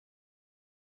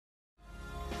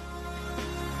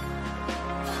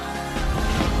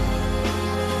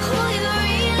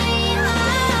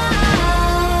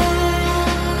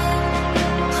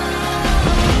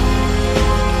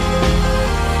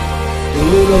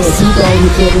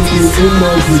2017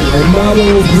 Emerging and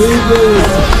Model Breeders.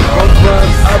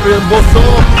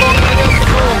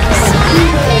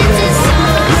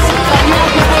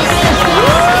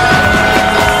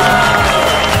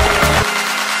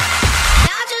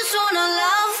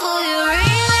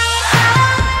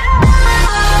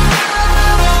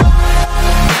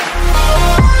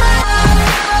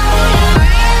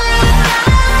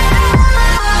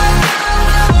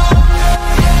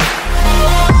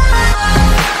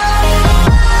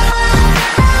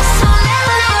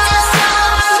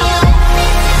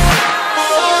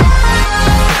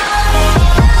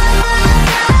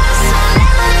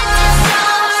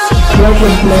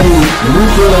 Second place,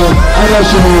 Nicholas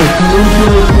Adasho,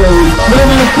 Canadian place,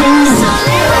 17.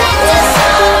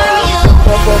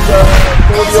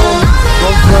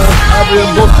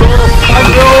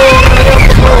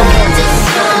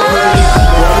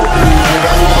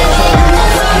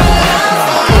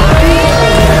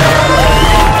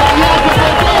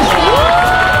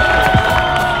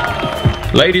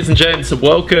 Ladies and gents,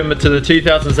 welcome to the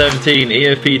 2017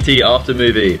 EFPT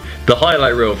Aftermovie, the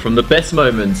highlight reel from the best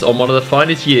moments on one of the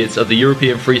finest years of the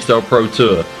European Freestyle Pro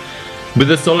Tour.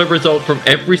 With a solid result from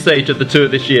every stage of the tour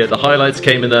this year, the highlights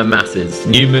came in their masses.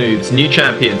 New moves, new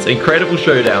champions, incredible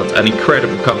showdowns and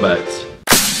incredible comebacks.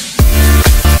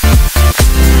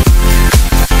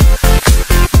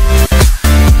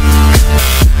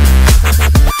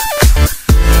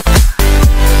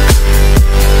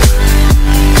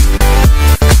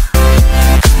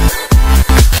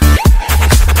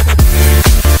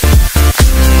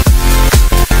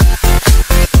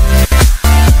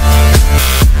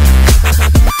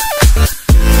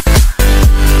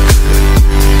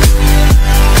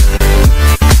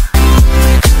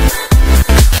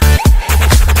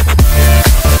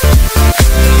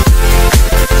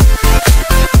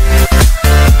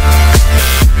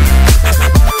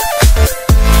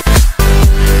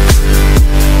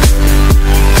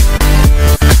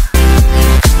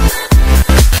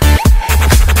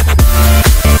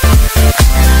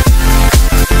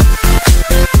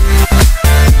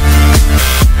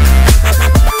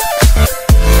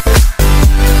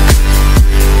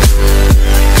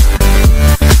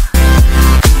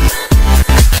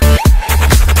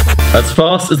 As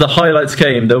fast as the highlights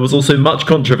came, there was also much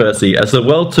controversy as the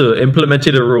World Tour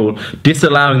implemented a rule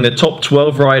disallowing the top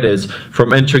 12 riders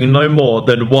from entering no more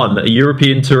than one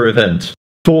European Tour event.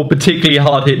 Four particularly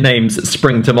hard-hit names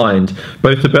spring to mind.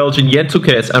 Both the Belgian Jens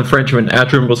Toukes and Frenchman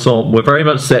Adrien Bosson were very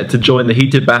much set to join the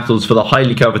heated battles for the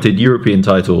highly coveted European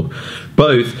title.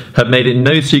 Both have made it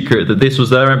no secret that this was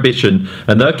their ambition,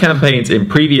 and their campaigns in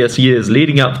previous years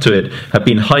leading up to it have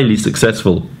been highly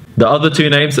successful. The other two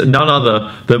names, none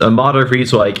other than Amado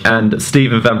Vrieswijk and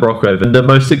Steven van Broekhoven, the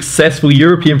most successful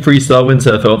European freestyle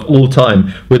windsurfer of all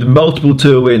time, with multiple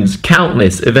tour wins,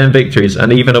 countless event victories,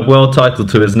 and even a world title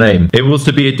to his name. It was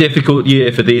to be a difficult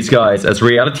year for these guys as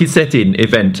reality set in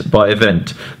event by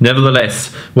event.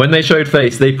 Nevertheless, when they showed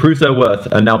face, they proved their worth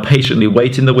and now patiently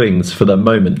wait in the wings for their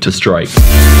moment to strike.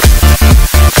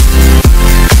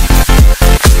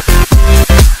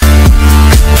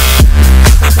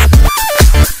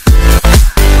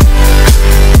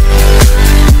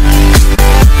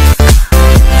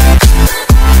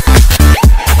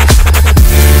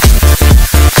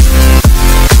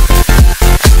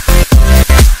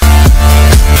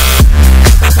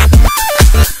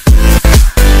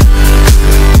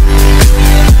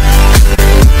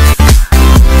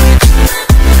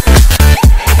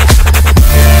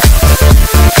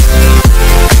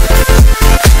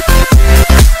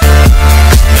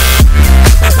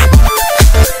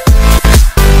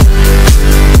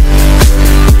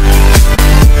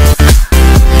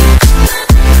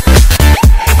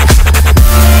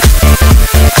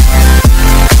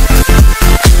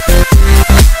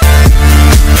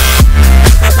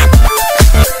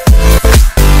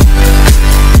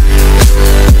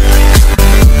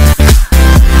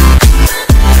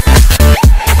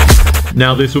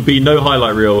 Now this would be no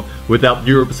highlight reel without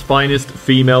Europe's finest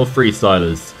female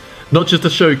freestylers. Not just a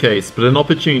showcase, but an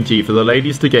opportunity for the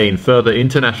ladies to gain further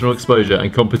international exposure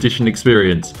and competition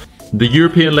experience. The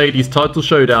European Ladies Title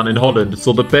Showdown in Holland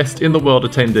saw the best in the world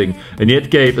attending, and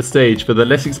yet gave a stage for the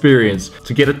less experienced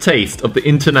to get a taste of the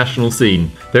international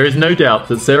scene. There is no doubt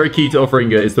that Sarah Kita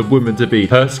Offringa is the woman to beat.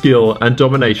 Her skill and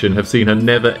domination have seen her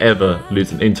never ever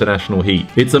lose an international heat.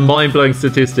 It's a mind-blowing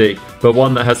statistic, but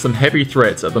one that has some heavy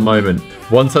threats at the moment.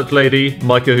 One such lady,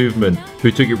 Maaike Hoefman,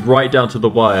 who took it right down to the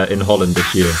wire in Holland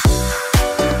this year.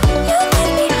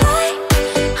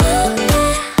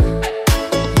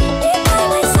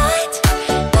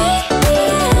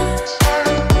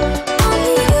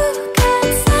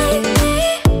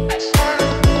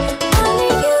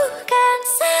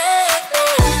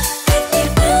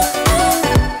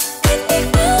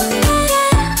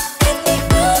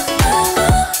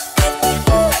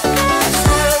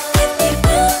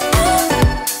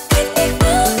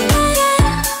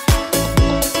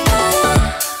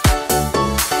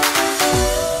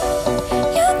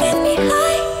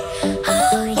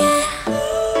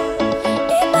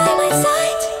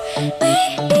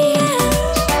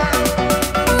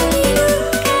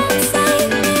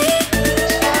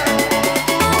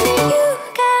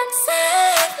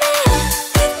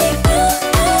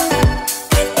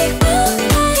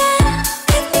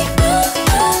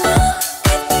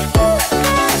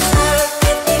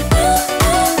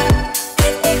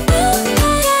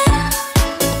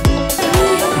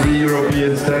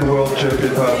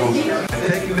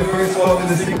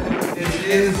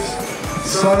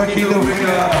 Saraki the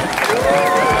winner.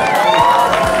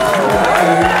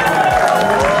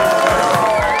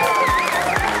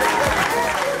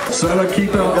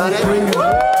 Saraki the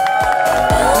winner.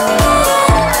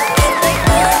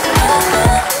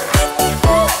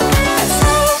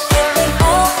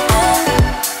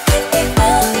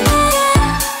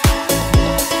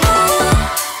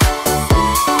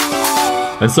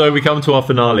 And so we come to our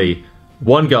finale.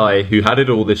 One guy who had it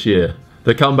all this year.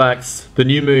 The comebacks, the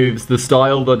new moves, the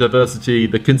style, the diversity,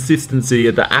 the consistency,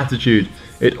 and the attitude.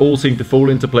 It all seemed to fall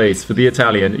into place for the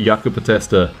Italian Jacopo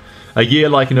Testa. A year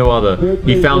like no other.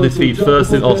 He found his feet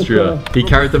first in Austria. He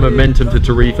carried the momentum to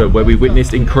Tarifa, where we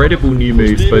witnessed incredible new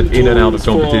moves both in and out of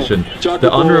competition.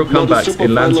 The unreal comebacks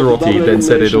in Lanzarote then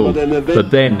said it all. But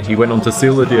then he went on to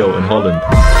seal the deal in Holland.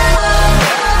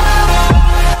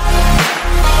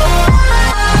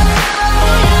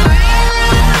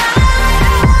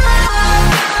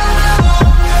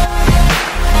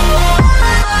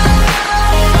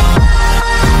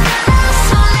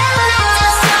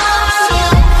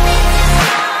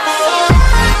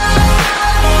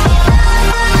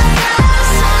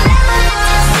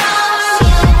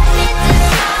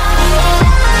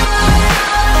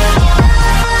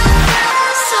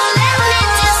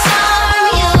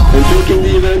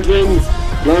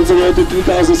 Lanzarote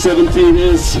 2017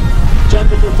 is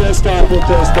Jacopo Testa.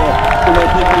 And I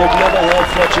think we have never had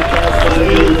such a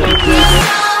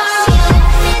cast.